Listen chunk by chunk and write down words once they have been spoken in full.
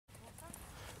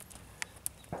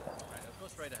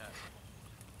straight ahead.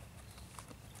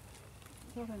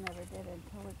 Children never did it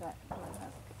until we got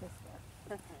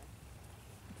sister.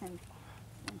 And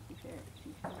she shared.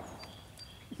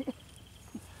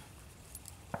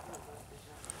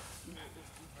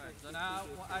 Alright, so now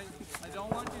I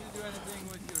don't want you to do anything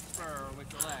with your spur or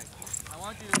with your leg. I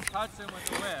want you to touch him with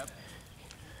the whip.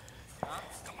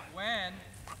 When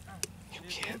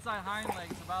his inside hind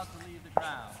leg is about to leave the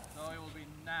ground. So it will be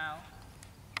now,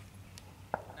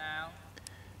 now,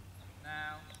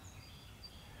 now.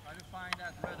 Try to find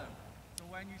that rhythm. So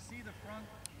when you see the front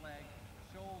leg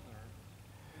shoulder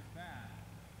is back,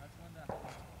 that's when the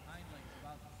hind leg is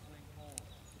about to swing forward.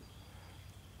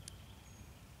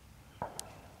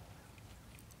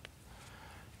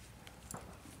 A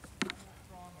little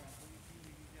stronger until you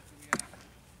feel you get the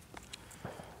reaction.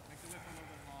 Make the whip a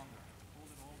little bit longer. Hold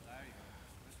it over. There you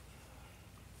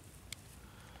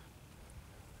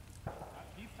go.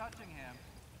 Keep touching him.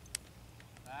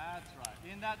 That's right.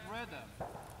 In that rhythm.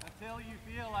 Until you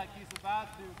feel like he's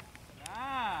about to.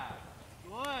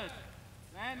 Good.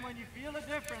 Then when you feel a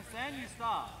difference, then you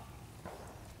stop.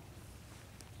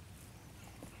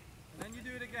 And then you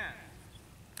do it again.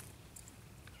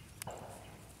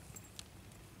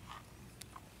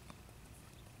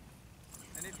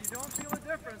 And if you don't feel a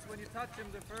difference when you touch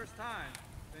him the first time,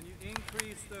 then you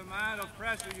increase the amount of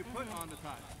pressure you put on the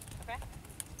touch. Okay.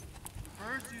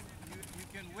 First you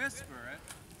can whisper it,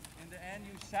 in the end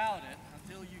you shout it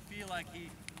until you feel like he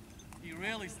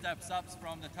really steps up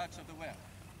from the touch of the whip.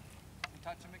 And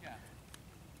touch him again.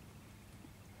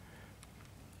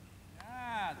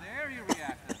 Yeah, there you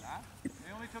reacted, huh? It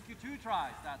only took you 2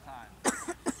 tries that time.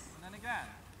 And then again.